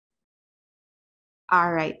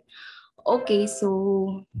All right. Okay,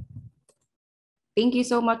 so thank you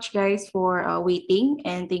so much, guys, for waiting,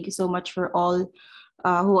 and thank you so much for all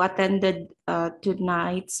who attended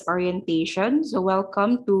tonight's orientation. So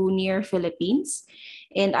welcome to Near Philippines,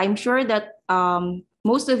 and I'm sure that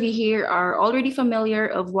most of you here are already familiar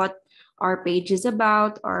of what our page is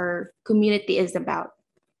about, our community is about.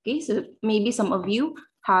 Okay, so maybe some of you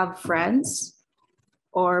have friends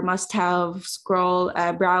or must have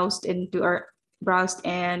browsed and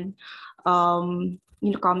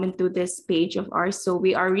come into this page of ours. So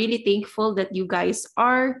we are really thankful that you guys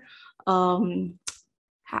are um,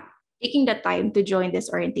 taking the time to join this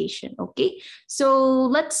orientation. Okay, so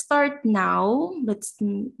let's start now. Let's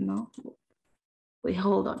no wait,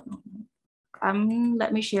 hold on.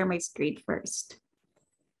 Let me share my screen first.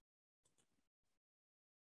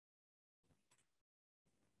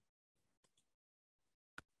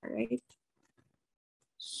 All right.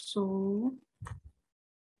 So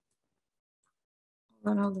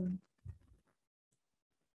hold on.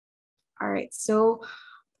 All right. So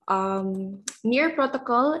near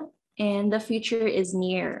protocol and the future is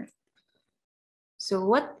near. So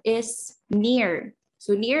what is near?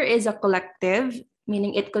 So near is a collective,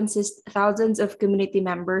 meaning it consists thousands of community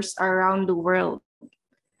members around the world.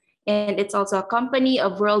 And it's also a company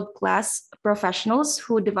of world-class professionals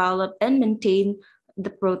who develop and maintain the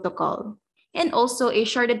protocol. And also a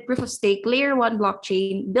sharded proof of stake layer one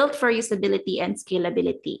blockchain built for usability and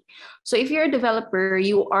scalability. So if you're a developer,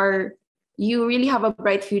 you really have a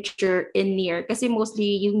bright future in near kasi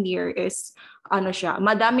mostly yung near is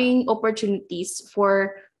madaming opportunities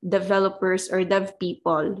for developers or dev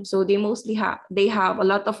people. So they have a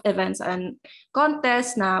lot of events and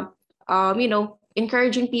contests na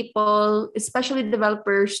encouraging people, especially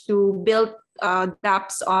developers, to build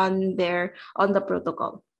dApps on the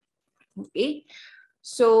protocol. Okay,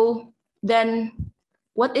 so then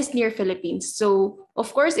what is Near Philippines? So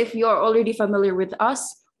of course, if you're already familiar with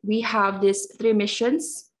us, we have these 3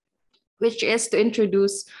 missions, which is to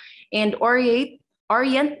introduce and orient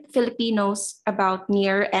Filipinos about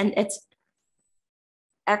Near and its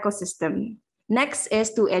ecosystem. Next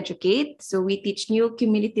is to educate. So we teach new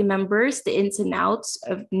community members the ins and outs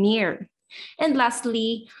of Near. And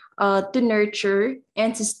lastly, to nurture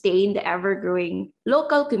and sustain the ever-growing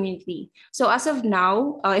local community. So as of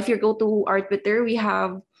now, if you go to our Twitter, we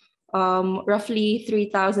have roughly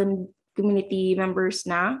 3,000 community members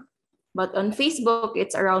now. But on Facebook,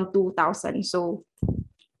 it's around 2,000. So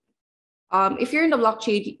if you're in the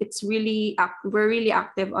blockchain, we're really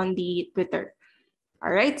active on the Twitter.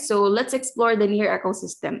 All right, so let's explore the Near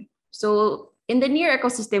ecosystem. So in the Near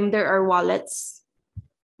ecosystem, there are wallets.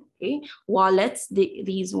 Okay, wallets,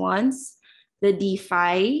 these ones, the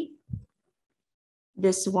DeFi,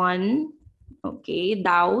 this one, okay,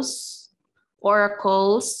 DAOs,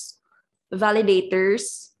 oracles,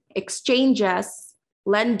 validators, exchanges,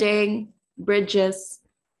 lending, bridges,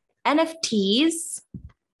 NFTs.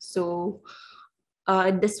 So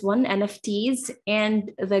this one, NFTs,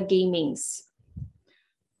 and the gamings.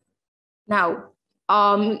 Now,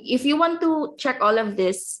 if you want to check all of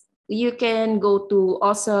this, you can go to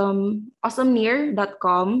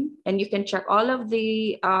awesomenear.com and you can check all of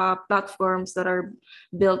the platforms that are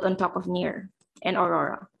built on top of Near and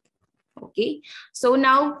Aurora. Okay, so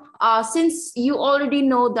now since you already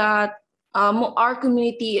know that our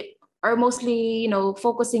community are mostly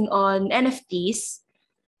focusing on NFTs,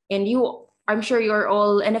 and I'm sure you're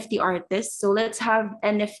all NFT artists, so let's have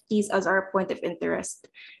NFTs as our point of interest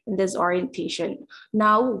in this orientation.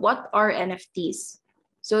 Now, what are NFTs?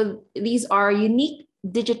 So these are unique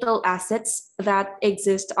digital assets that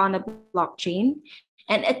exist on a blockchain,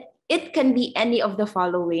 and it can be any of the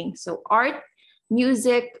following. So art,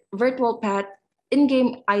 music, virtual pet,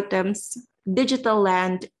 in-game items, digital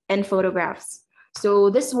land, and photographs.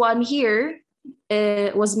 So this one here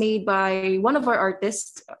was made by one of our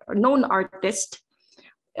artists, known artist,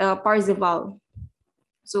 Parzival.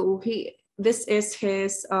 So this is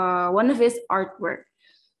his one of his artwork.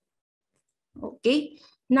 Okay,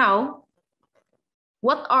 now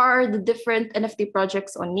what are the different NFT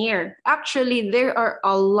projects on Near? Actually, there are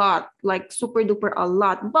a lot, like super duper a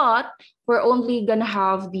lot, but we're only gonna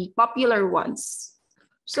have the popular ones.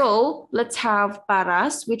 So let's have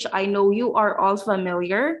Paras, which I know you are all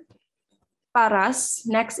familiar. Paras.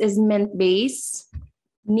 Next is Mint Base,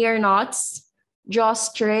 Near Knots,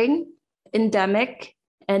 Jawstring, Endemic,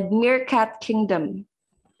 and Meerkat Kingdom.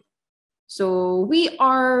 So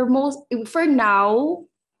for now,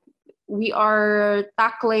 we are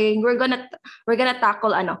tackling, we're gonna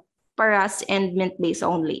tackle Paras and Mint Base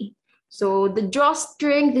only. So the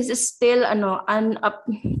drawstring, this is still an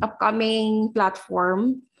upcoming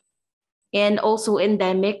platform. And also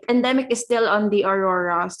Endemic. Endemic is still on the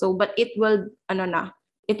Aurora. So, but it will,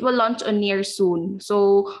 it will launch on Near soon.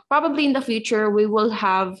 So probably in the future, we will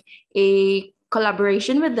have a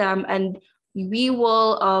collaboration with them, and we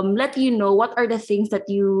will let you know what are the things that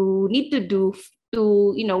you need to do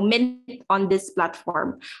to, mint on this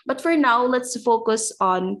platform. But for now, let's focus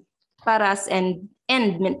on Paras and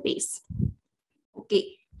Mint Base.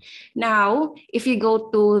 Okay. Now, if you go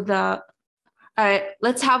to the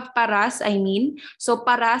let's have Paras, So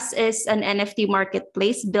Paras is an NFT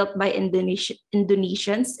marketplace built by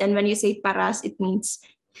Indonesians. And when you say Paras, it means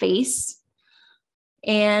face.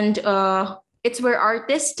 And it's where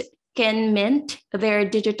artists can mint their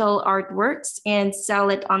digital artworks and sell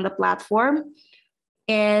it on the platform.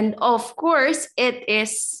 And of course, it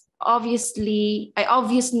is obvious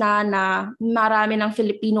na marami ng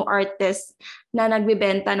Filipino artists na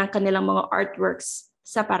nagbebenta ng kanilang mga artworks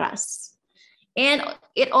sa Paras. And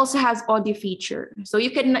it also has audio feature. So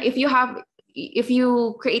you can, if you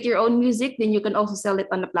create your own music, then you can also sell it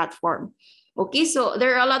on the platform. Okay, so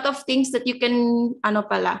there are a lot of things that you can,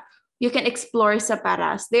 you can explore sa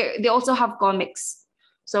Paras. They also have comics.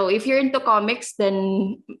 So if you're into comics,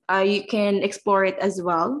 then you can explore it as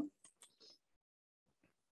well.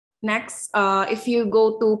 Next, if you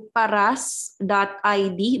go to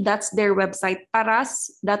paras.id, that's their website,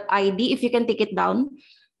 paras.id, if you can take it down.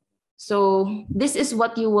 So this is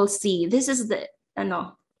what you will see. This is the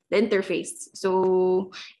interface.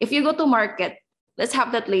 So if you go to market, let's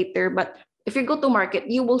have that later. But if you go to market,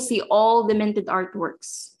 you will see all the minted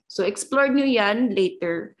artworks. So explore nyo yan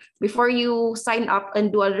later. Before you sign up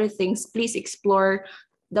and do other things, please explore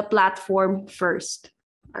the platform first.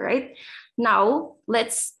 All right. Now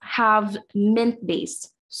let's have Mintbase.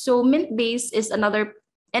 So Mintbase is another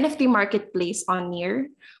NFT marketplace on Near,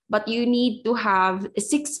 but you need to have a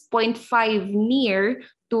 6.5 Near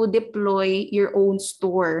to deploy your own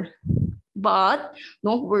store. But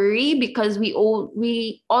don't worry, because we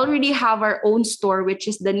already have our own store, which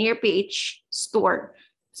is the Near PH store.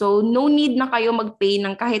 So no need na kayo magpay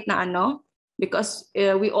ng kahit na ano, because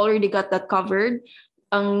we already got that covered.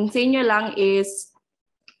 Ang sa inyo lang is,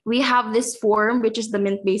 we have this form, which is the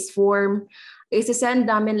Mintbase form. Isa-send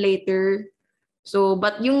namin later. So,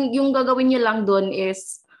 but yung gagawin niyo lang doon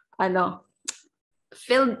is,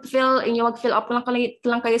 fill up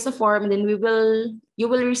lang kayo sa form, and then you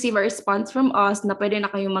will receive a response from us na pwede na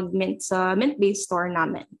kayo mag-mint sa Mintbase store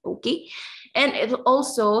namin. Okay? And it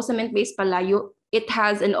also, sa Mintbase pala, it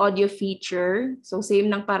has an audio feature. So, same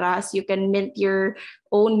ng Paras, you can mint your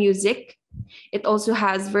own music. It also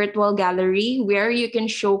has virtual gallery where you can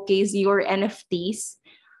showcase your NFTs.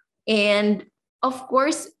 And of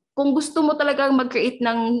course, kung gusto mo talagang mag-create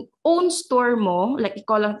ng own store mo, like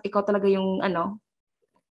ikaw talaga yung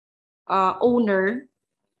owner,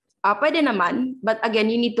 pwede naman. But again,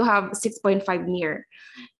 you need to have 6.5 Near.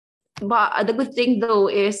 But the good thing though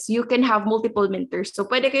is you can have multiple minters. So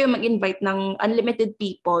pwede kayo mag-invite ng unlimited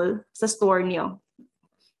people sa store niyo.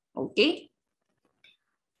 Okay?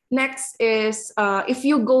 Next is, if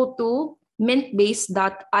you go to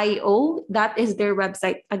mintbase.io, that is their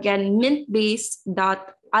website. Again,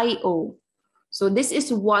 mintbase.io. So this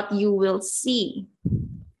is what you will see.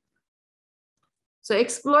 So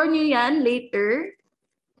explore nyo yan later.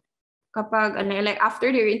 Kapag, like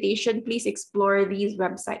after the orientation, please explore these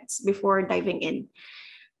websites before diving in.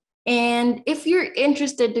 And if you're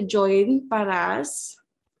interested to join Paras,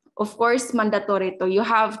 of course, mandatory to. You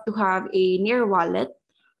have to have a Near wallet.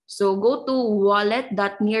 So go to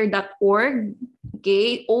wallet.near.org.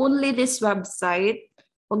 Okay, only this website.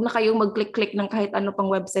 Huwag na kayong mag-click-click ng kahit ano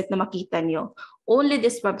pang website na makita nyo. Only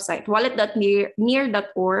this website,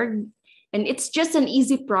 wallet.near.org. And it's just an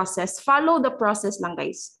easy process. Follow the process lang,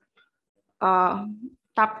 guys.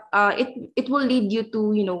 It will lead you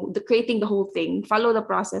to, creating the whole thing. Follow the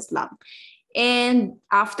process lang. And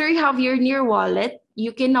after you have your Near wallet,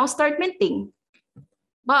 you can now start minting.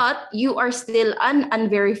 But you are still an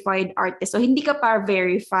unverified artist. So hindi ka pa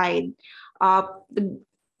verified.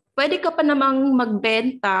 Pwede ka pa namang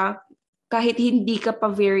magbenta kahit hindi ka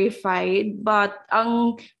pa verified. But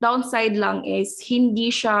ang downside lang is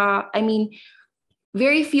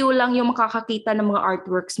very few lang yung makakakita ng mga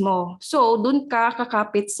artworks mo. So dun ka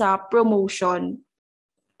kakapit sa promotion.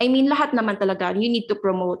 Lahat naman talaga, you need to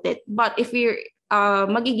promote it. But if you're,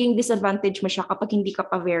 magiging disadvantage mo siya kapag hindi ka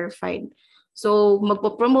pa verified. So,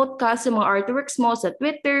 magpo-promote ka sa mga artworks mo sa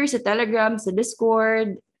Twitter, sa Telegram, sa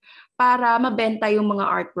Discord, para mabenta yung mga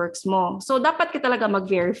artworks mo. So, dapat ka talaga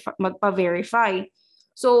magpa-verify.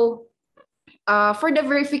 So, for the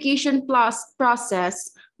verification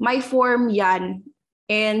process, may form yan.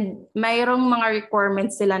 And mayroong mga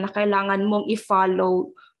requirements sila na kailangan mong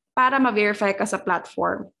i-follow para ma-verify ka sa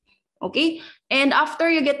platform. Okay? And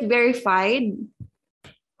after you get verified,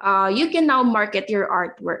 you can now market your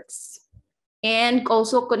artworks and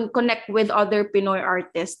also connect with other Pinoy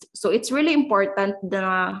artists. So it's really important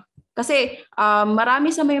na kasi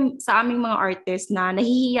marami sa aming mga artists na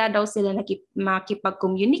nahihiya daw sila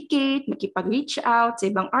makipag-communicate, makipag-reach out sa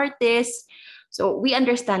ibang artists. So we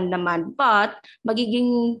understand naman, but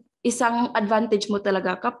magiging isang advantage mo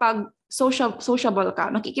talaga kapag sociable ka,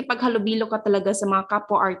 makikipaghalubilo ka talaga sa mga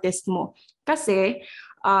kapwa artist mo. Kasi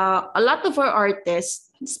a lot of our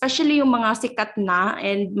artists, especially yung mga sikat na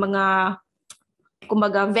and mga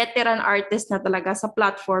kumbaga veteran artists na talaga sa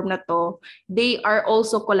platform na to, they are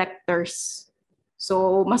also collectors.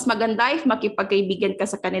 So mas maganda if makipagkaibigan ka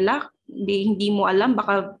sa kanila, hindi mo alam,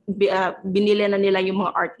 baka binili na nila yung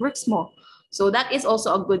mga artworks mo. So that is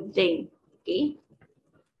also a good thing. Okay.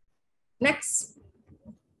 Next.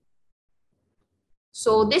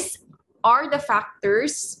 So these are the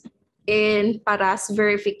factors in PARAS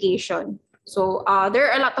verification. So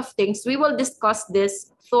there are a lot of things. We will discuss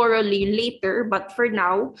this thoroughly later, but for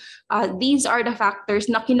now, these are the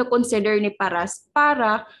factors na kinukonsider ni PARAS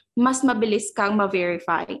para mas mabilis kang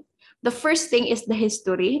ma-verify. The first thing is the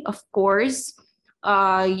history. Of course,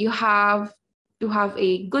 you have to have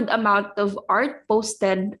a good amount of art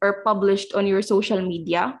posted or published on your social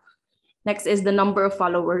media. Next is the number of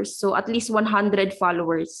followers. So at least 100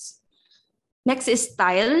 followers. Next is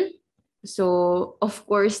style. So of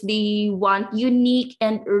course, they want unique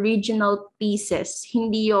and original pieces.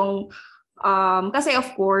 Hindi yung, kasi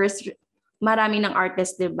of course, marami ng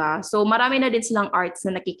artists, diba? So marami na din silang arts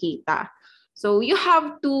na nakikita. So you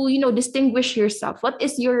have to, distinguish yourself. What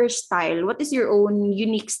is your style? What is your own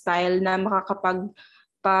unique style na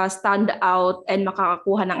makakapag-stand out and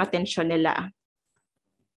makakakuha ng atensyon nila?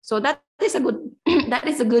 So that is a good that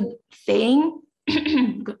is a good thing.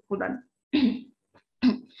 Hold on.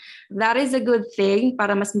 That is a good thing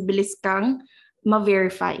para mas mabilis kang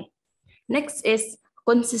ma-verify. Next is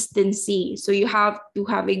consistency. So you have to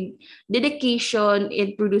have a dedication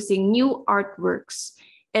in producing new artworks.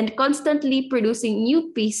 And constantly producing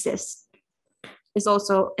new pieces is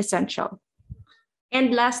also essential.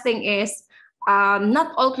 And last thing is,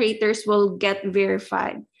 not all creators will get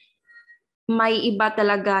verified. May iba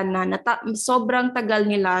talaga na sobrang tagal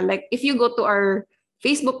nila. Like if you go to our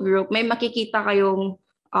Facebook group, may makikita kayong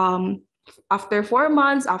after 4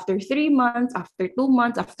 months, after 3 months, after 2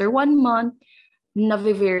 months, after 1 month,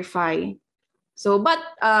 na-verify. So, but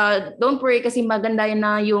don't worry kasi maganda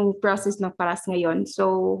na yung process ng PARAS ngayon.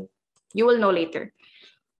 So, you will know later.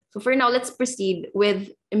 So, for now, let's proceed with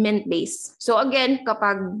mint base. So, again,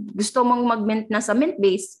 kapag gusto mong mag-mint na sa mint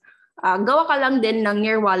base, gawa ka lang din ng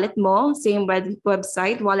Near wallet mo, same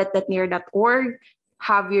website, wallet.near.org.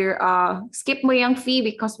 Have your, skip mo yung fee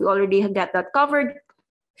because we already got that covered.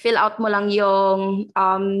 Fill out mo lang yung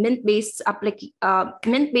mint base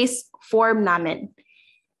form namin.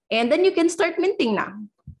 And then you can start minting na.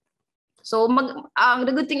 So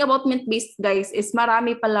the good thing about mint-based guys is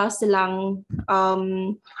marami pala silang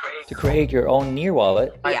to create your own Near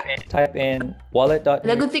wallet. Yeah. Type in wallet.near.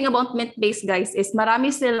 The good thing about mint-based guys is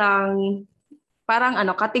marami silang parang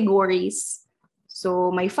categories.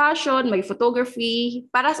 So may fashion, may photography.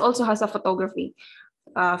 PARAS also has a photography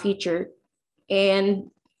feature.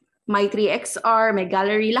 And may 3XR, may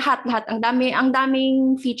gallery, lahat. Ang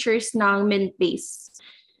daming features ng mint-based.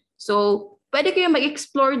 So, pwede kayo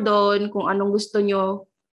mag-explore doon kung anong gusto nyo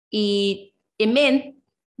i-mint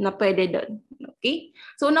na pwede doon. Okay?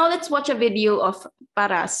 So, now let's watch a video of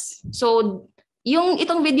PARAS. So,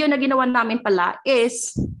 itong video na ginawa namin pala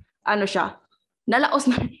is, nalaos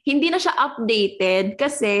na, hindi na siya updated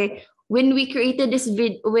kasi when we created this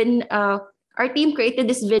video, when our team created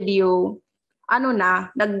this video,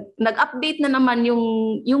 nag-update na naman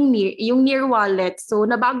yung Near wallet. So,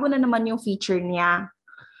 nabago na naman yung feature niya.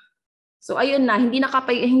 So ayun na, hindi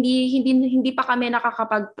pa kami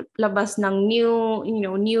nakakapaglabas ng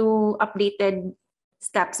new updated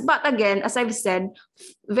steps. But again, as I've said,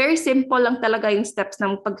 very simple lang talaga yung steps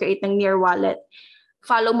ng pag-create ng Near wallet.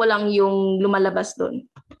 Follow mo lang yung lumalabas doon.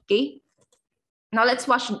 Okay? Now let's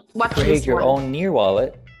watch Create this your one. own Near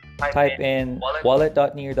wallet. Type in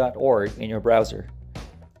wallet.near.org in your browser.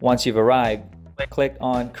 Once you've arrived, click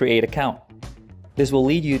on Create Account. This will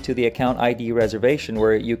lead you to the account ID reservation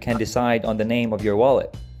where you can decide on the name of your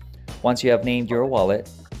wallet. Once you have named your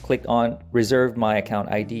wallet, click on Reserve My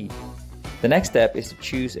Account ID. The next step is to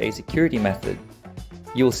choose a security method.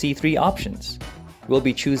 You will see 3 options. We'll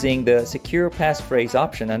be choosing the Secure Passphrase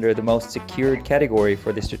option under the most secured category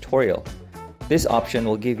for this tutorial. This option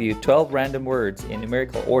will give you 12 random words in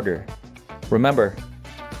numerical order. Remember,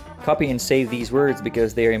 copy and save these words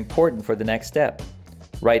because they are important for the next step.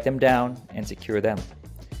 Write them down and secure them.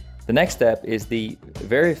 The next step is the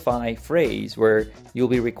verify phrase, where you'll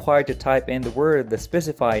be required to type in the word the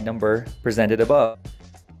specified number presented above.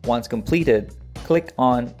 Once completed, click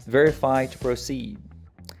on verify to proceed.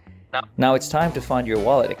 Now it's time to fund your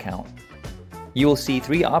wallet account. You will see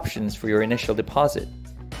 3 options for your initial deposit.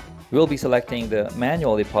 We'll be selecting the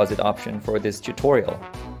manual deposit option for this tutorial.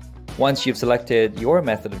 Once you've selected your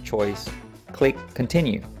method of choice, click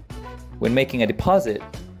Continue. When making a deposit,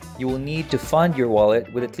 you will need to fund your wallet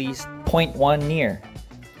with at least 0.1 NEAR.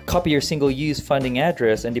 Copy your single-use funding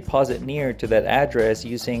address and deposit NEAR to that address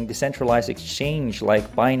using decentralized exchange like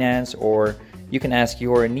Binance, or you can ask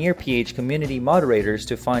your NearPH community moderators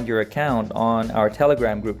to fund your account on our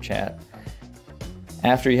Telegram group chat.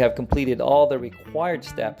 After you have completed all the required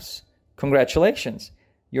steps, congratulations!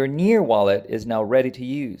 Your NEAR wallet is now ready to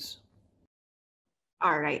use.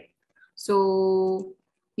 All right. So,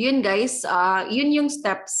 yun guys, yun yung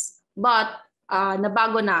steps. But,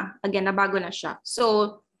 nabago na. Again, nabago na siya.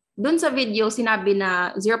 So, dun sa video, sinabi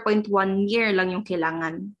na 0.1 NEAR lang yung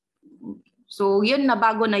kailangan. So, yun,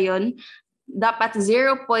 nabago na yun. Dapat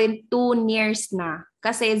 0.2 NEARs na.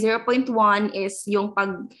 Kasi 0.1 is yung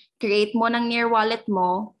pag-create mo ng NEAR wallet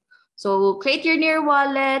mo. So, create your NEAR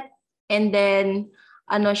wallet and then,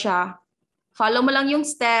 ano siya, follow mo lang yung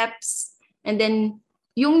steps and then,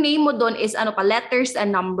 yung name mo doon is ano pa, letters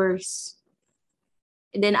and numbers.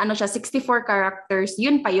 And then, ano siya, 64 characters.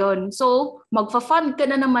 Yun pa yun. So, magfa-fund ka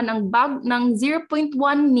na naman ng 0.1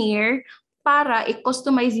 NEAR para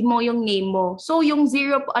i-customize mo yung name mo. So yung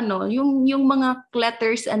yung mga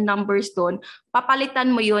letters and numbers doon, papalitan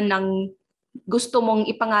mo yun ng gusto mong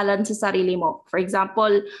ipangalan sa sarili mo. For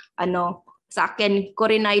example, sa akin,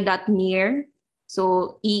 Corinay.near.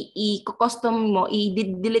 So i-custom mo,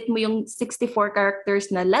 i-delete mo yung 64 characters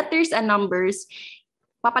na letters and numbers,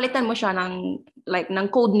 papalitan mo siya ng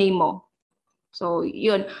code name mo. So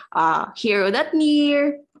yun,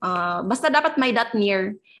 hero.near, basta dapat may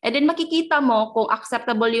 .near. And then makikita mo kung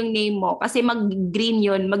acceptable yung name mo kasi mag-green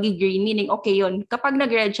yun, mag-green meaning okay yun. Kapag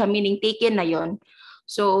nag-red siya, meaning taken na yun.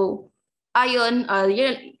 So, ayun,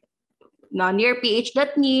 yun,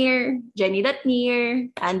 nearph.near, jenny.near,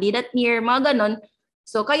 andy.near, mga ganon.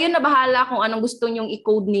 So, kayo na bahala kung anong gusto nyong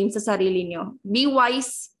i-code name sa sarili nyo. Be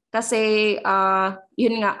wise kasi,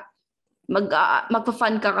 yun nga,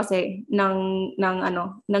 magpa-fund ka kasi ng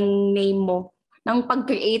name mo, ng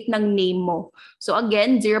pag-create ng name mo. So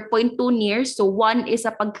again, 0.2 NEAR. So 1 is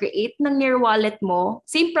sa pag-create ng NEAR wallet mo.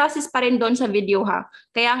 Same process pa rin doon sa video ha.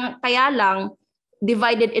 Kaya lang,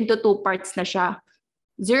 divided into 2 parts na siya.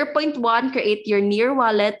 0.1, create your NEAR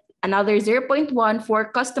wallet. Another 0.1 for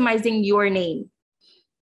customizing your name.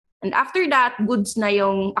 And after that, goods na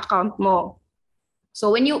yung account mo. So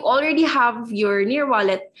when you already have your NEAR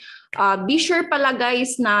wallet, be sure pala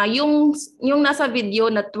guys na yung nasa video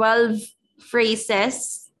na 12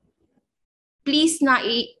 phrases, please na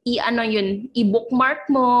i-bookmark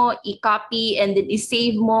mo, i-copy, and then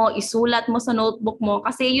i-save mo, isulat mo sa notebook mo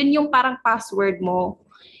kasi yun yung parang password mo.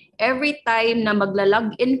 Every time na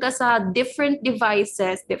magla-login ka sa different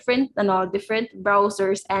devices, different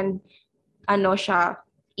browsers, and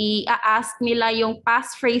i-ask nila yung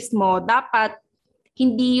passphrase mo, dapat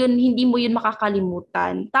hindi mo yun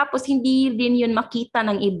makakalimutan. Tapos hindi din yun makita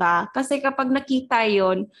ng iba kasi kapag nakita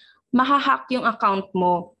yun, mahahack yung account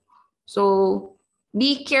mo. So,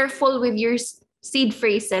 be careful with your seed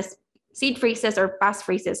phrases or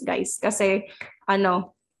passphrases, guys. Kasi,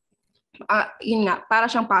 yun nga, para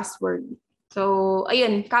siyang password. So,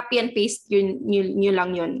 ayun, copy and paste yun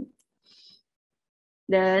lang yun.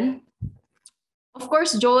 Then, of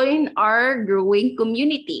course, join our growing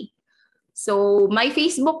community. So, may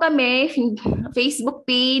Facebook kami, Facebook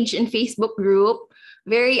page and Facebook group.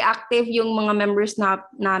 Very active yung mga members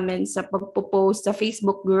namin sa pagpo-post sa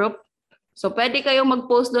Facebook group. So, pwede kayong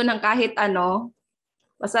mag-post doon ng kahit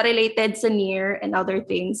basta related sa NEAR and other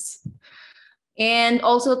things. And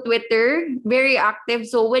also Twitter, very active.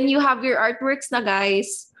 So, when you have your artworks na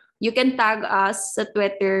guys, you can tag us sa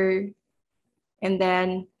Twitter. And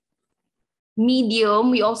then, Medium,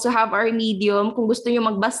 we also have our Medium. Kung gusto nyo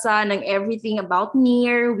magbasa ng everything about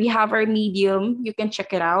NEAR, we have our Medium. You can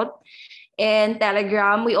check it out. And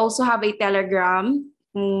Telegram, we also have a Telegram.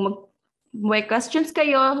 Kung may questions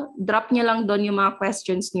kayo, drop nyo lang doon yung mga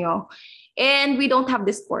questions nyo. And we don't have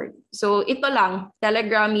Discord. So ito lang,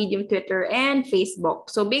 Telegram, Medium, Twitter, and Facebook.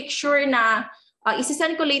 So make sure na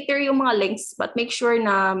Isasend ko later yung mga links, but make sure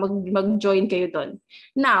na mag-join kayo doon.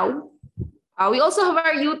 Now, we also have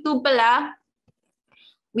our YouTube pala.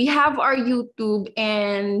 We have our YouTube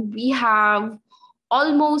and we have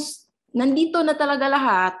almost, nandito na talaga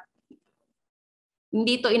lahat.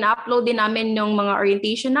 Dito, ina-upload din namin yung mga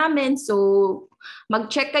orientation namin. So,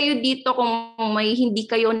 mag-check kayo dito kung may hindi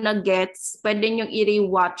kayo na-gets. Pwede nyo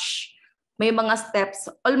i-rewatch. May mga steps.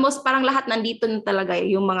 Almost parang lahat nandito na talaga.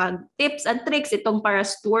 Yung mga tips and tricks. Itong para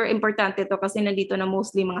tour, importante ito kasi nandito na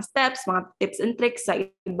mostly mga steps, mga tips and tricks sa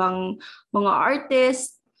ibang mga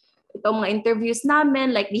artists. Itong mga interviews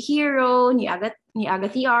namin like ni Hero, ni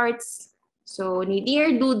Agathy Arts, so ni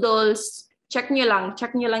Dear Doodles. Check nyo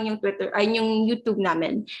lang yung Twitter, ay yung YouTube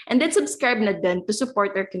namin. And then subscribe na din to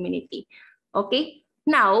support our community. Okay?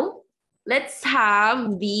 Now, let's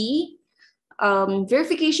have the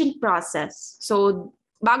verification process. So,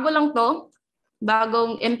 bago lang to,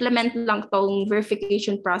 bagong implement lang tong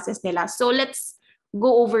verification process nila. So, let's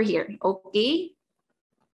go over here. Okay?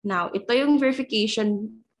 Now, ito yung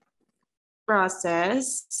verification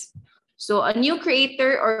process. So, a new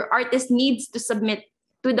creator or artist needs to submit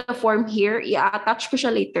to the form here. I-attach ko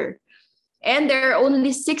siya later. And there are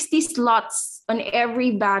only 60 slots on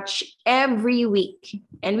every batch every week.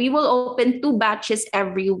 And we will open 2 batches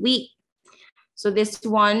every week. So this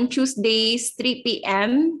one, Tuesdays, 3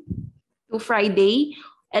 p.m. to Friday,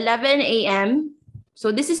 11 a.m.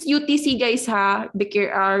 So this is UTC, guys, ha?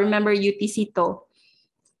 Remember UTC to.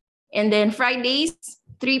 And then Fridays,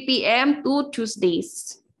 3 p.m. to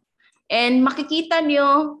Tuesdays. And makikita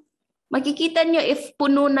nyo if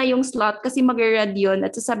puno na yung slot kasi mag-read yun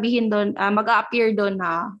at sasabihin doon, mag-a-appear doon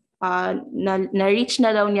na reach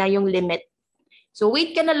na daw niya yung limit. So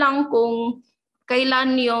wait ka na lang kung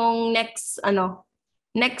kailan yung next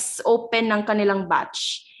open ng kanilang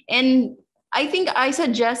batch. And I think I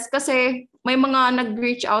suggest kasi may mga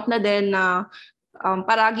nag-reach out na din na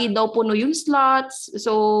paragi daw puno yung slots.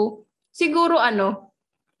 So siguro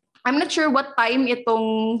I'm not sure what time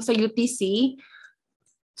itong sa UTC.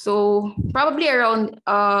 So probably around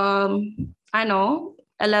 11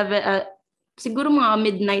 siguro mga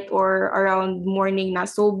midnight or around morning na.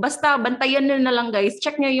 So basta bantayan na lang, guys.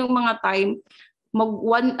 Check niyo yung mga time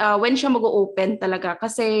when siya mag-open talaga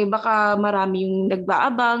kasi baka marami yung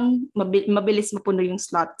nagbaabang, mabilis mapuno yung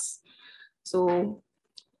slots. So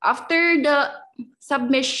after the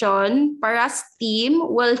submission, Para's team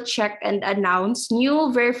will check and announce new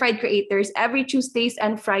verified creators every Tuesdays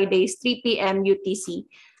and Fridays, 3 p.m. UTC.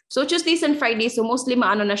 So Tuesdays and Fridays, so mostly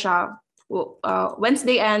na siya,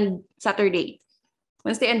 Wednesday and Saturday.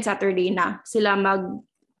 Wednesday and Saturday na sila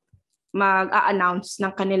mag-a-announce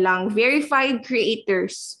ng kanilang verified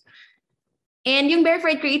creators. And yung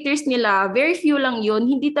verified creators nila, very few lang yun.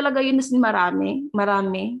 Hindi talaga yun as marami.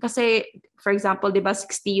 Kasi, for example, di ba,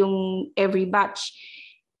 60 yung every batch.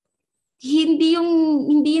 Hindi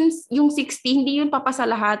yung 60, hindi yun papasa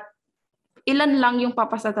lahat. Ilan lang yung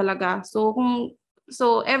papasa talaga.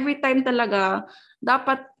 So every time talaga,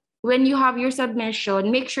 dapat when you have your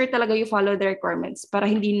submission, make sure talaga you follow the requirements para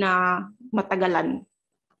hindi na matagalan.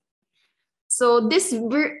 So this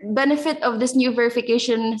benefit of this new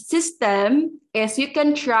verification system is you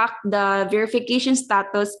can track the verification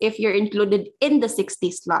status if you're included in the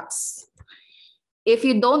 60 slots. If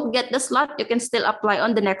you don't get the slot, you can still apply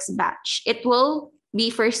on the next batch. It will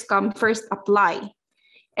be first come, first apply.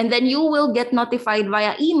 And then you will get notified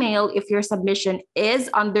via email if your submission is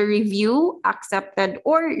under review, accepted,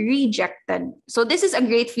 or rejected. So this is a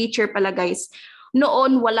great feature pala, guys.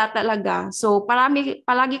 Noon, wala talaga. So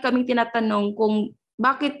palagi kaming tinatanong kung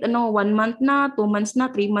bakit 1 month na, 2 months na,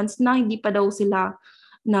 3 months na, hindi pa daw sila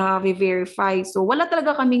na-verify. So wala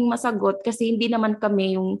talaga kaming masagot kasi hindi naman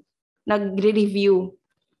kami yung nagre-review.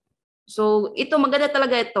 So ito, maganda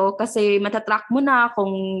talaga ito kasi matatrack mo na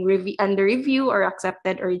kung under review or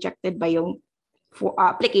accepted or rejected ba yung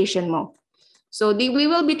application mo. So we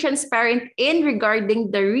will be transparent in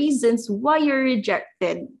regarding the reasons why you're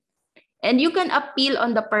rejected. And you can appeal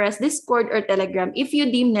on the Paras Discord or Telegram if you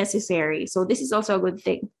deem necessary. So this is also a good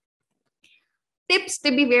thing. Tips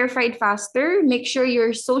to be verified faster. Make sure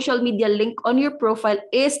your social media link on your profile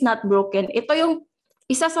is not broken. Ito yung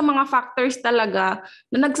isa sa mga factors talaga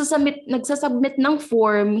na nagsasubmit ng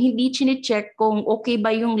form, hindi chine-check kung okay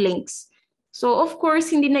ba yung links. So of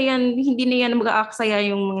course, hindi na yan mag-aaksaya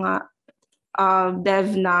yung mga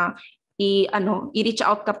dev na i-reach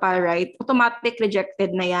out ka pa, right? Automatic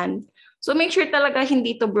rejected na yan. So make sure talaga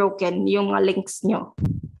hindi to broken yung mga links nyo.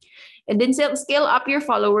 And then scale up your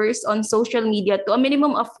followers on social media to a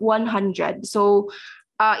minimum of 100. So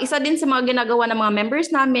isa din sa mga ginagawa ng mga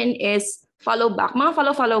members namin is follow back.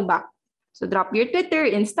 Mga follow back. So drop your Twitter,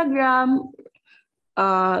 Instagram,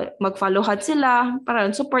 mag-followhan sila para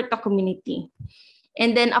support the community.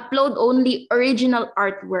 And then upload only original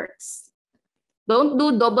artworks. Don't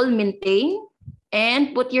do double minting,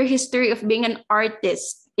 and put your history of being an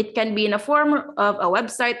artist. It can be in a form of a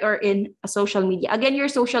website or in a social media. Again, your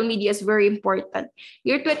social media is very important.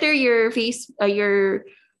 Your Twitter, your your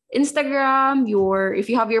Instagram, if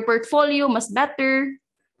you have your portfolio, mas better.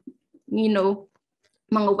 You know,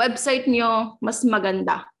 mga website nyo, mas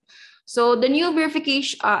maganda. So the new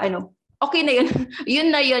verification, okay na yun.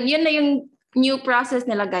 Yun na yung new process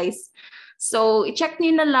nila, guys. So i-check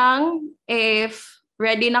nyo na lang if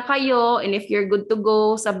ready na kayo, and if you're good to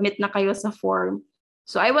go, submit na kayo sa form.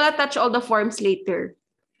 So I will attach all the forms later.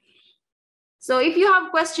 So if you have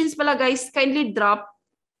questions pala, guys, kindly drop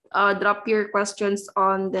your questions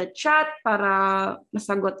on the chat para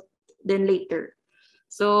masagot din later.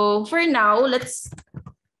 So for now, let's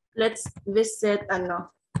visit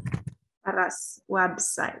Paras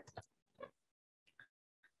website.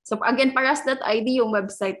 So again, paras.id yung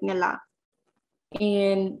website nila.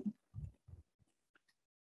 And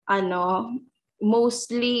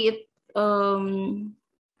mostly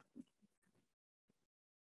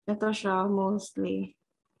ito siya mostly.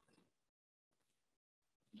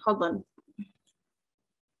 Hold on.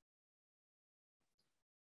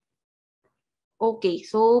 Okay,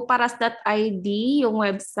 so paras.id yung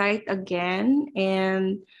website again,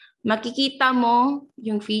 and makikita mo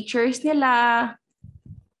yung features nila.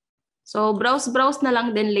 So browse na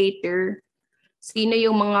lang din later. Sino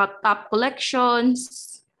yung mga top collections.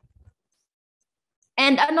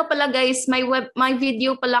 And pala, guys, my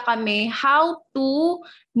video pala kami, how to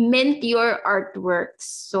mint your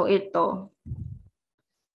artworks. So ito.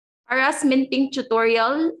 Paras minting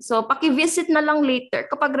tutorial. So paki-visit na lang later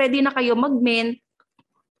kapag ready na kayo mag-mint.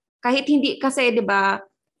 Kahit hindi, kasi 'di ba,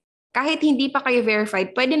 kahit hindi pa kayo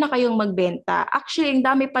verified, pwede na kayong magbenta. Actually, ang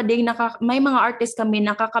dami pa ding may mga artists kami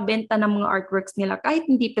nakakabenta ng mga artworks nila kahit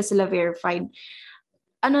hindi pa sila verified.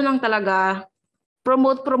 Lang talaga,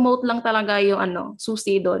 promote lang talaga yung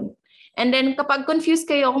susi doon. And then kapag confused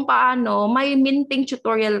kayo kung paano, may minting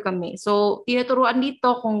tutorial kami. So tinuturuan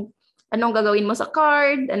dito kung anong gagawin mo sa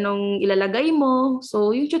card, anong ilalagay mo.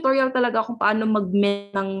 So yung tutorial talaga kung paano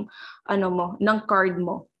mag-mint ng ng card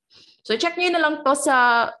mo. So check niyo na lang to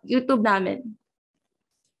sa YouTube namin.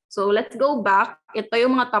 So let's go back. Ito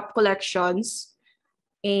yung mga top collections.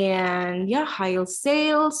 And yeah, high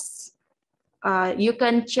sales. You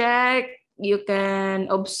can check, you can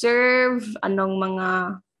observe anong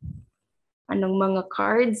mga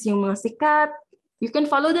cards, yung mga sikat. You can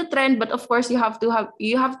follow the trend, but of course you have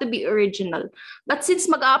to be original. But since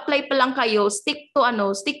mag-a-apply pa lang kayo, stick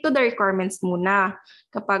to the requirements muna.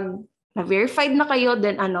 Kapag na-verified na kayo,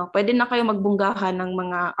 then pwede na kayo magbunggahan ng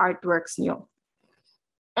mga artworks nyo.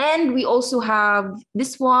 And we also have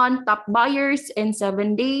this one, top buyers in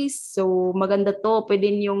 7 days. So maganda to.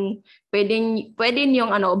 Pwede yung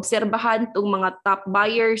obserbahan tong mga top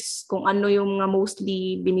buyers, kung ano yung mga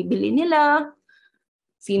mostly binibili nila,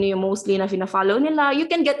 sino yung mostly na fina-follow nila. You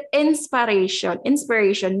can get inspiration,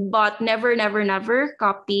 but never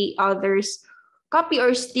copy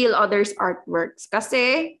or steal others' artworks.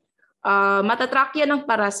 Kasi matatrack yan ng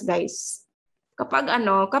paras, guys. Kapag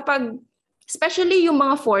especially yung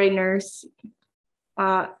mga foreigners,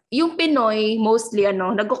 yung Pinoy, mostly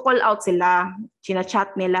nagko-call out sila,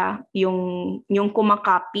 china-chat nila yung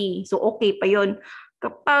kumakopy. So okay pa yun.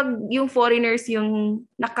 Kapag yung foreigners yung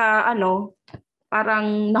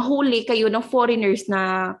parang nahuli kayo ng foreigners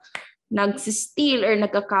na nagsisteal or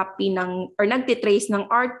nagka-copy or nagtitrace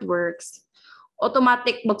ng artworks,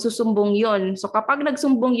 automatic magsusumbong yun. So kapag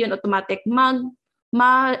nagsumbong yun, automatic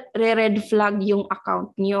ma-red flag yung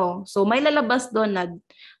account nyo. So may lalabas doon na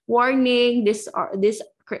warning, this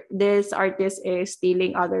artist is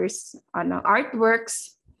stealing others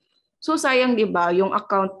artworks. So sayang, 'di ba, yung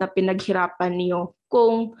account na pinaghirapan niyo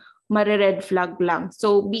kung mare-red flag lang.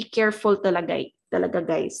 So be careful talaga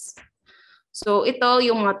guys. So ito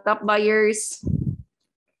yung mga top buyers,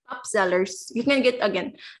 top sellers. You can get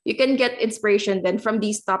inspiration then from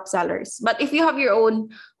these top sellers. But if you have your own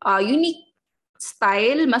unique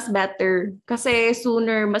style, mas better kasi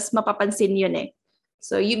sooner mas mapapansin yun eh.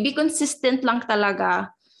 So you be consistent lang talaga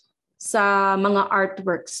sa mga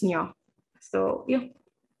artworks nyo. So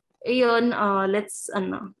yun, let's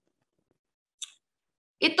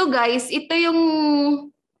ito guys, ito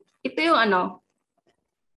yung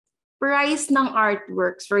price ng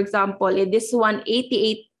artworks. For example, this one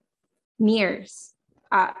 88 nears.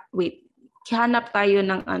 Wait. Hanap tayo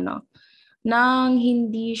ng nang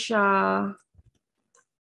hindi siya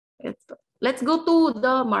ito. Let's go to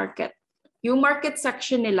the market. yung market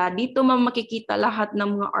section nila, dito makikita lahat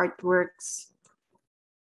ng mga artworks.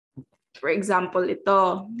 For example,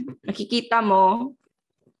 ito. Nakikita mo,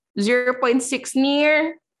 0.6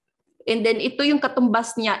 near. And then ito yung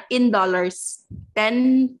katumbas niya in dollars,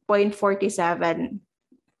 10.47.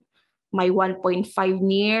 May 1.5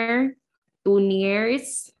 near, 2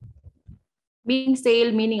 nears. Being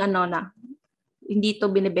sale, meaning ano na, hindi to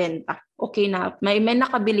binibenta. Okay na, may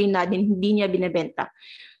nakabili na din, hindi niya binibenta.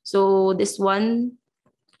 So this one,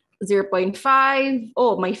 0.5.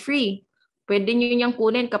 Oh, may free. Pwede nyo niyang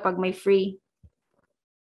kunin kapag may free.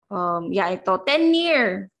 Yeah, ito, 10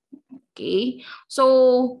 near. Okay.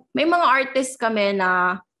 So, may mga artists kami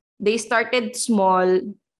na they started small.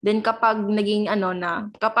 Then kapag naging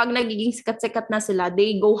kapag nagiging sikat-sikat na sila,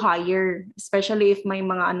 they go higher. Especially if may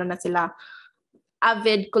mga na sila,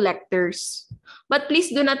 avid collectors. But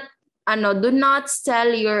please do not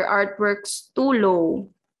sell your artworks too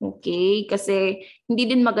low. Okay? Kasi hindi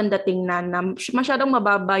din maganda tingnan na masyadong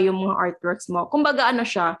mababa yung mga artworks mo. Kumbaga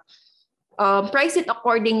siya, price it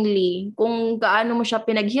accordingly. Kung gaano mo siya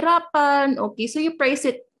pinaghirapan, okay, so you price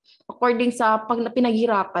it according sa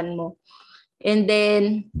pinaghirapan mo. And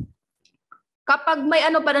then, kapag may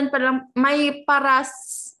may paras,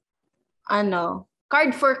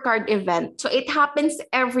 card for card event. So it happens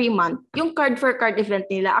every month. Yung card for card event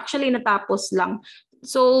nila, actually natapos lang.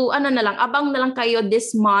 So na lang, abang na lang kayo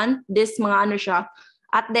this month, this mga siya,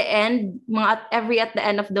 at the end, at the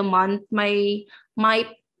end of the month, may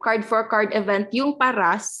card for card event yung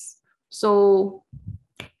paras. So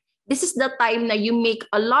this is the time na you make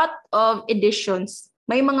a lot of editions.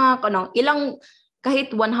 May mga ilang, kahit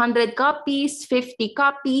 100 copies, 50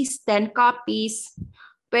 copies, 10 copies,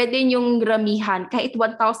 pwede yung ramihan. Kahit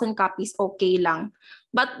 1,000 copies, okay lang.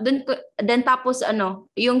 But then tapos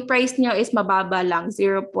yung price niya is mababa lang,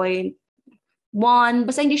 0.1.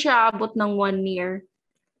 Basta hindi siya abot ng 1 year.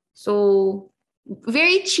 So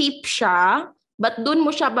very cheap siya. But doon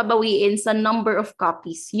mo siya babawiin sa number of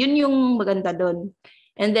copies. Yun yung maganda doon.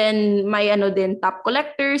 And then may din, top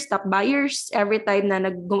collectors, top buyers every time na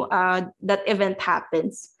that event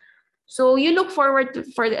happens. So you look forward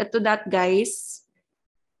to that, guys.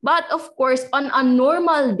 But of course, on a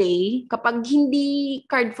normal day, kapag hindi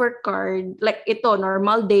card for card, like ito,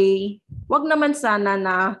 normal day, wag naman sana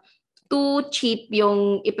na too cheap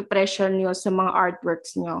yung ipipresyo nyo sa mga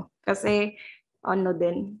artworks nyo. Kasi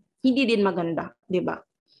hindi din maganda, di ba?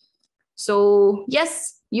 So,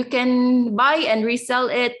 yes, you can buy and resell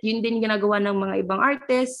it. Yun din ginagawa ng mga ibang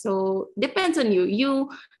artists. So, depends on you.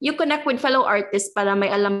 You connect with fellow artists para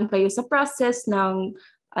may alam kayo sa process ng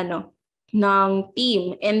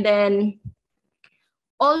team. And then,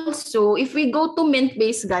 also, if we go to mint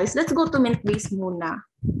base, guys, let's go to mint base muna.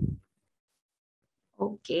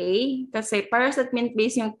 Okay? Kasi para sa mint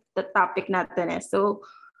base yung topic natin eh. So,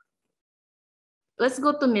 let's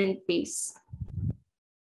go to mint base.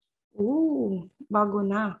 Ooh, bago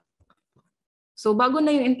na. So, bago na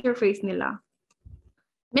yung interface nila.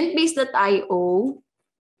 Mintbase.io.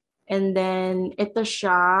 And then, ito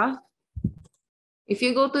siya. If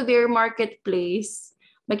you go to their marketplace,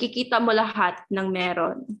 makikita mo lahat ng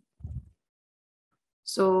meron.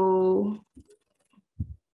 So,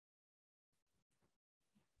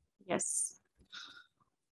 yes.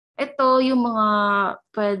 Ito yung mga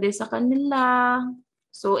pwede sa kanila.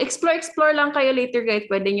 So, explore lang kayo later, guys.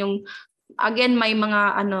 Pwede yung, again, may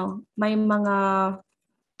mga, may mga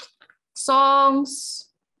songs.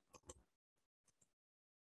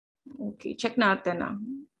 Okay, check natin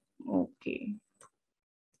Okay.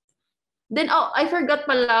 Then, I forgot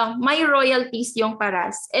pala, may royalties yung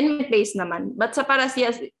paras. And may place naman. But sa paras,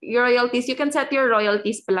 yes, your royalties, you can set your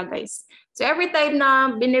royalties pala, guys. So, every time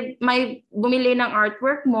na may bumili ng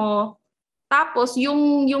artwork mo, tapos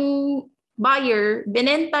yung buyer,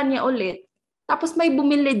 binenta niya ulit, tapos may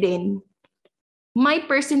bumili din, may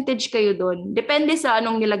percentage kayo doon. Depende sa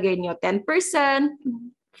anong nilagay niyo. 10%, 5%,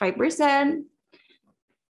 15%,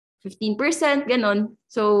 ganon.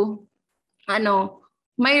 So,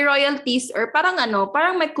 may royalties or parang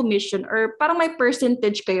may commission or parang may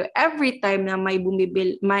percentage kayo every time na may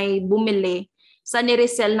bumili sa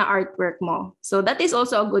niresell na artwork mo. So that is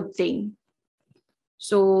also a good thing.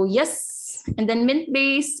 So yes, and then mint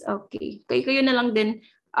base, okay. Kayo na lang din.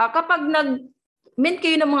 Kapag nag-mint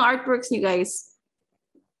kayo ng mga artworks niyo, guys,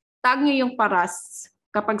 tag niyo yung paras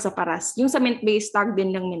kapag sa paras. Yung sa mint base, tag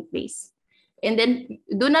din ng mint base. And then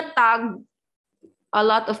do not tag a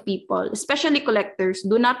lot of people, especially collectors.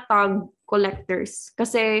 Do not tag collectors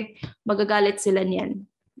kasi magagalit sila niyan.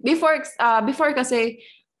 Before kasi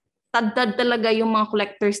tad-tad talaga yung mga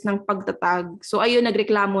collectors ng pagtatag. So ayun,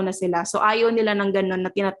 nagreklamo na sila. So ayaw nila ng ganun na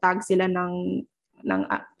tinatag sila ng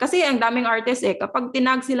kasi ang daming artist kapag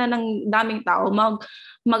tinag sila ng daming tao,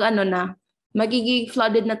 magiging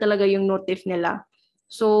flooded na talaga yung notif nila.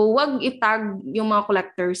 So wag itag yung mga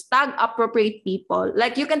collectors, tag appropriate people.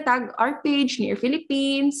 Like you can tag our page, Near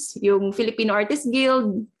Philippines, yung Filipino Artists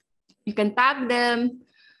Guild, you can tag them.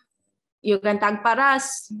 You can tag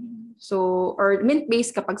Paras, so or mint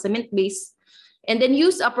base kapag sa mint base, and then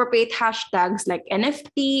use appropriate hashtags like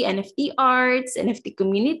NFT, NFT arts, NFT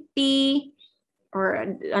community, or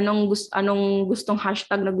anong gustong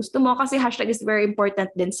hashtag na gusto mo, kasi hashtag is very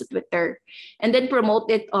important din sa Twitter. And then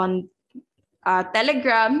promote it on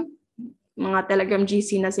Telegram, mga Telegram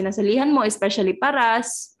GC na sinasalihan mo, especially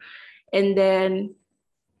Paras, and then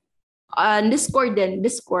Discord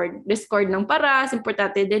ng Paras,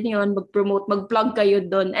 importante din yun, mag-promote, mag-plug kayo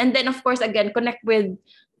doon. And then of course, again, connect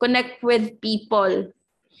with people.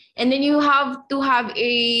 And then you have to have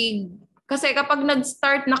kasi kapag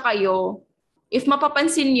nag-start na kayo, if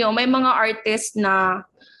mapapansin nyo, may mga artists na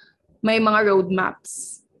may mga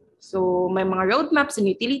roadmaps. So may mga roadmaps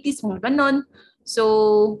and utilities, mga ganon.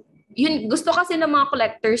 So yun, gusto kasi ng mga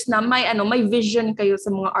collectors na may vision kayo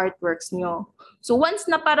sa mga artworks nyo. So once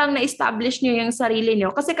na parang na-establish nyo yung sarili nyo,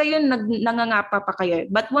 kasi kayo nangangapa pa kayo,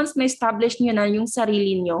 but once na-establish nyo na yung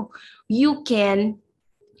sarili nyo, you can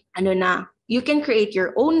create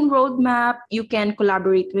your own roadmap, you can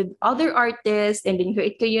collaborate with other artists, and then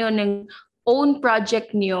create kayo ng own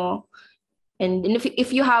project nyo. And if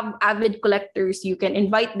you have avid collectors, you can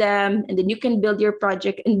invite them, and then you can build your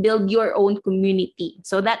project and build your own community.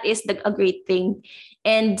 So that is a great thing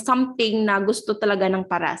and something na gusto talaga ng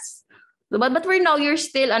Paras. But for now, you're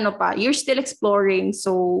still exploring.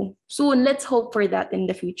 So soon, let's hope for that in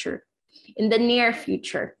the future, in the near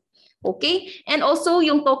future. Okay? And also,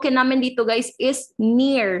 yung token namin dito, guys, is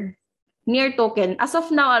near token. As of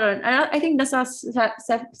now, I think nasa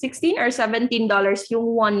 $16 or $17 yung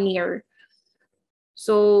 1 year.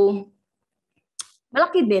 So,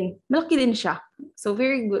 malaki din siya. So,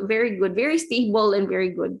 very good, very stable and very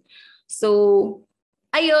good. So,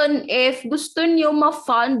 ayun, if gusto nyo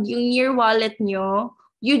ma-fund yung Near wallet nyo,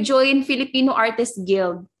 you join Filipino Artists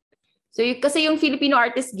Guild. So, kasi yung Filipino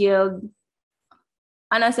Artists Guild,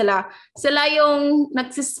 sila yung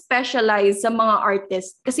nagsispecialize sa mga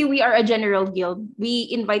artists. Kasi we are a general guild.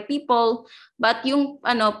 We invite people, but yung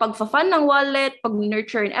pag-fund ng wallet,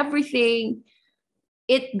 pag-nurture and everything,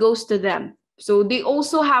 it goes to them. So, they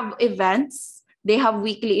also have events. They have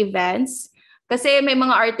weekly events. Kasi may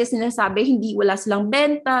mga artists na nasabi, wala silang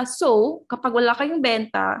benta. So, kapag wala kayong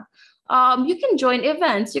benta, you can join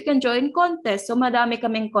events, you can join contests. So, madami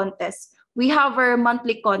kaming contests. We have our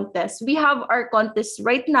monthly contest. We have our contest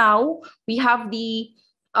right now. We have the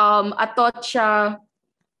Atocha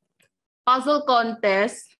puzzle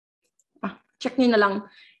contest. Check nyo na lang.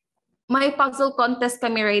 May puzzle contest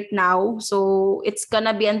kami right now. So, it's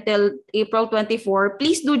gonna be until April 24.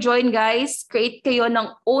 Please do join, guys. Create kayo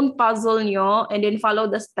ng own puzzle nyo and then follow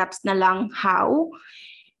the steps na lang how.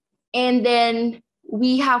 And then,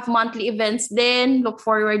 we have monthly events din. Look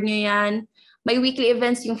forward nyo yan. May weekly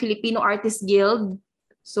events yung Filipino Artists Guild.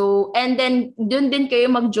 So, and then, dun din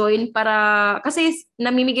kayo mag-join para, kasi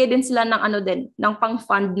namimigay din sila ng ng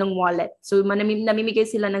pang-fund ng wallet. So, namimigay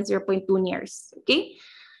sila ng 0.2 years. Okay?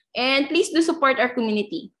 And please do support our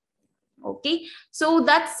community. Okay? So,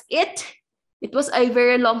 that's it. It was a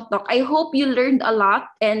very long talk. I hope you learned a lot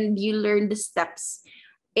and you learned the steps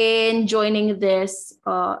in joining this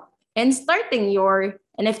and starting your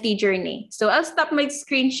NFT journey. So, I'll stop my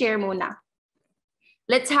screen share muna.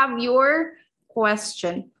 Let's have your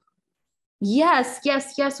question. Yes.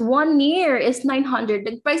 1 year is 900.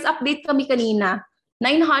 Nag-price update kami kanina.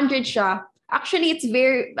 900 siya. Actually, it's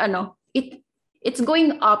very, it's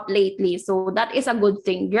going up lately. So that is a good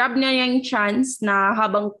thing. Grab na yung chance na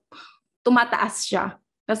habang tumataas siya.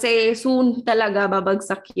 Kasi soon talaga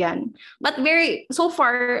babagsak yan. But so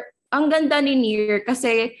far, ang ganda ni Near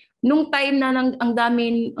kasi nung time na ang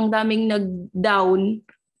daming nag-down,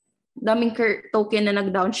 daming token na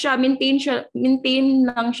nag-down siya, maintain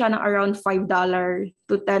lang siya ng around $5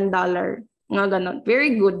 to $10, mga ganon.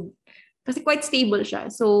 Very good. Kasi quite stable siya.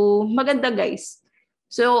 So, maganda, guys.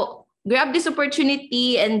 So, grab this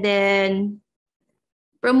opportunity and then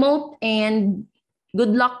promote and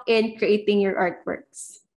good luck in creating your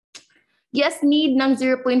artworks. Yes, need ng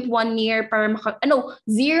 0.1 year para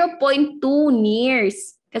 0.2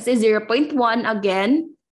 years. Kasi 0.1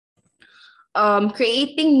 again,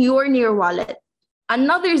 creating your Near wallet.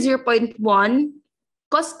 Another 0.1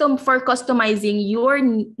 for customizing your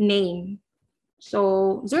name.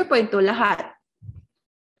 So 0.2 lahat.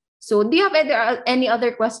 So do you have any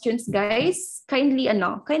other questions, guys? Kindly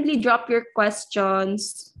drop your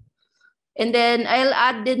questions. And then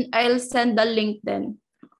I'll send the link then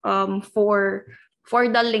for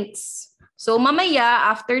the links. So mamaya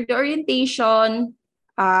after the orientation,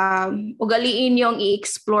 ugaliin yung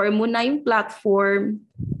i-explore muna yung platform.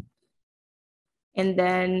 And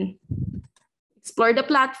then explore the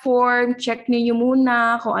platform, check niyo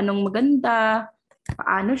muna kung anong maganda,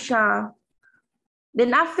 paano siya.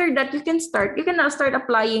 Then after that, you can now start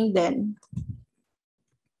applying then.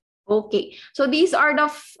 Okay, so these are the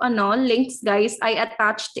links, guys. I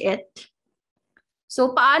attached it.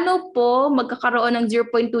 So paano po magkakaroon ng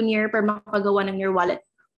 0.2 near para makagawa ng your wallet?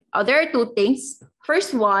 There are two things.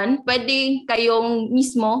 First one, pwede kayong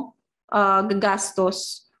mismo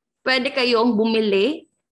gagastos. Pwede kayong bumili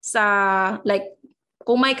sa, like,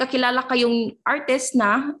 kung may kakilala kayong artist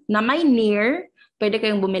na may near, pwede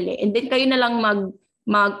kayong bumili. And then kayo na lang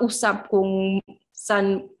mag-usap kung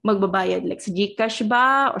saan magbabayad. Like sa GCash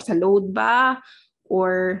ba? Or sa Load ba?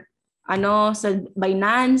 Or sa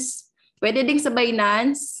Binance? Pwede din sa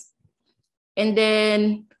Binance. And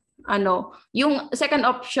then, yung second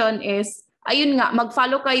option is, ayun nga,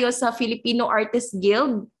 mag-follow kayo sa Filipino Artists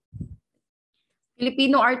Guild.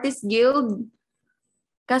 Filipino Artists Guild,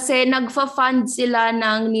 kasi nagfa-fund sila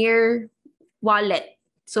ng near wallet.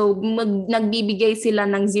 So, nagbibigay sila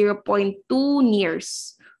ng 0.2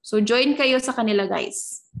 nears. So, join kayo sa kanila,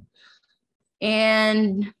 guys.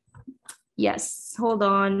 And, yes, hold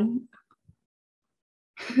on.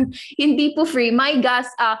 Hindi po free. May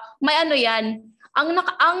gas, may yan.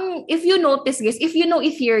 If you notice, guys, if you know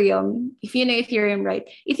Ethereum, right?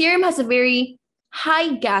 Ethereum has a very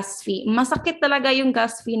high gas fee. Masakit talaga yung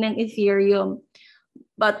gas fee ng Ethereum.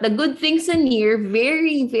 But the good things in Near,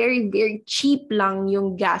 very, very, very cheap lang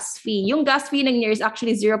yung gas fee. Yung gas fee ng Near is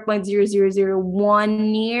actually 0.0001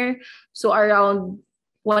 Near. So around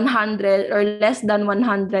 100 or less than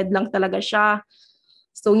 100 lang talaga siya.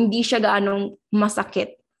 So hindi siya gaanong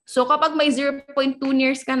masakit. So kapag may 0.2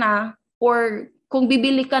 Nears ka na, or kung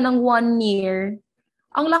bibili ka ng 1 Near,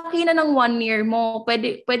 ang laki na ng 1 year mo,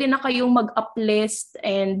 pwede na kayong mag-uplist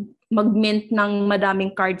and mag-mint ng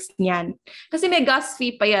madaming cards niyan. Kasi may gas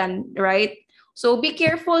fee pa yan, right? So be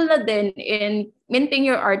careful na din in minting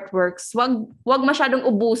your artworks. Wag masyadong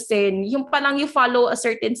ubusin. Yung palang you follow a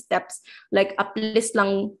certain steps, like uplist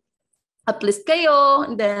kayo,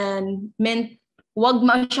 and then mint. Wag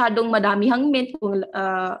masyadong madamihang mint,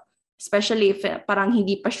 especially if parang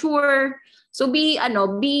hindi pa sure. So be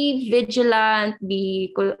vigilant,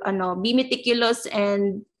 be meticulous,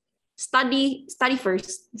 and study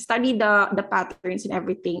first. Study the patterns and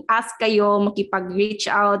everything. Ask kayo,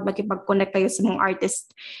 makipag-reach out, makipag-connect kayo sa mga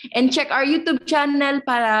artists. And check our YouTube channel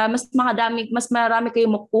para mas marami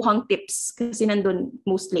kayong makukuhang tips kasi nandun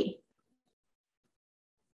mostly.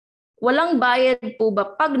 Walang bayad po ba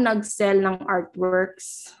pag nag-sell ng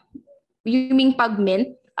artworks? You mean pag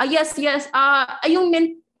mint? Yes. Yung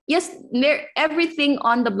mint, yes, everything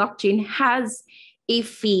on the blockchain has a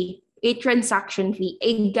fee, a transaction fee,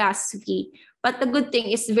 a gas fee. But the good thing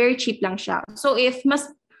is very cheap lang siya. So I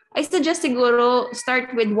suggest siguro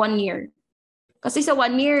start with 1 year. Kasi sa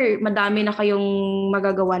 1 year, madami na kayong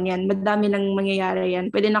magagawa niyan. Madami nang mangyayari yan.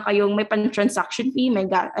 Pwede na kayong may pan-transaction fee,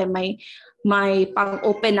 may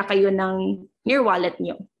pang-open na kayo ng near wallet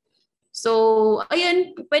nyo. So,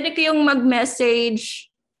 ayun, pwede kayong mag-message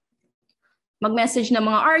ng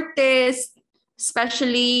mga artists,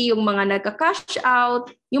 especially yung mga nagka-cash out,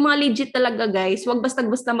 yung mga legit talaga, guys. Huwag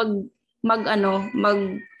basta-basta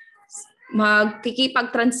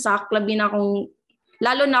magkikipag-transact,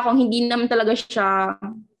 lalo na kung hindi naman talaga siya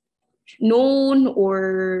known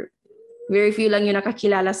or very few lang yung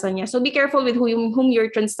nakakilala sa niya. So be careful with whom you're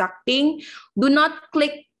transacting. Do not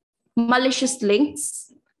click malicious links.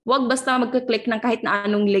 Huwag basta magka-click ng kahit na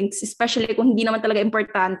anong links, especially kung hindi naman talaga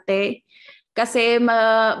importante. Kasi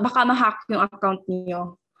baka ma-hack yung account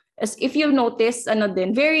niyo. As if you notice,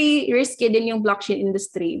 very risky din yung blockchain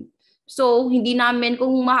industry. So, hindi namin,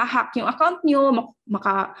 kung ma-hack yung account niyo,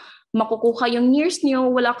 makukuha yung nears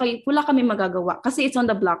niyo, wala kami magagawa. Kasi it's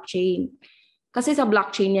on the blockchain. Kasi sa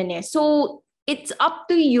blockchain yan eh. So, it's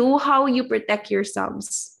up to you how you protect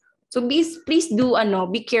yourselves. So, please do,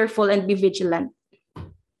 be careful and be vigilant.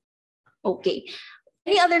 Okay.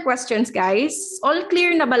 Any other questions, guys? All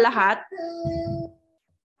clear na ba lahat?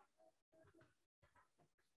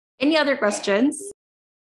 Any other questions?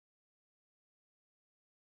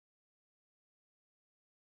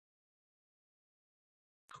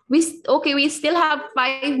 We still have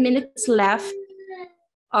 5 minutes left.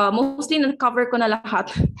 mostly na-cover ko na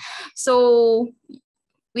lahat. So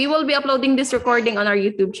we will be uploading this recording on our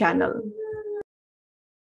YouTube channel.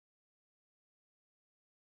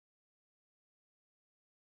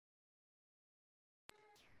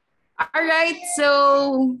 All right,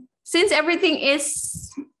 so since everything is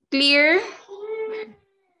clear,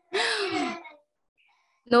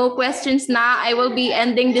 no questions na, I will be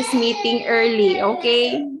ending this meeting early,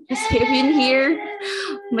 okay? Just in here,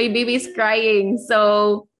 my baby is crying.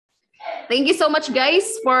 So thank you so much,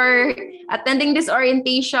 guys, for attending this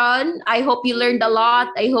orientation. I hope you learned a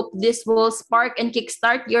lot. I hope this will spark and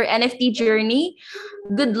kickstart your NFT journey.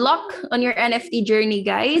 Good luck on your NFT journey,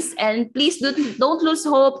 guys. And please don't lose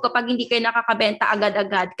hope kapag hindi kayo nakakabenta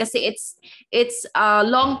agad-agad kasi it's a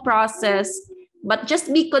long process. But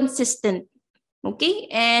just be consistent, okay?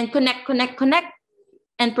 And connect,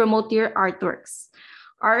 and promote your artworks.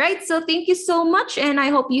 All right, so thank you so much, and I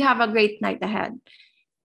hope you have a great night ahead.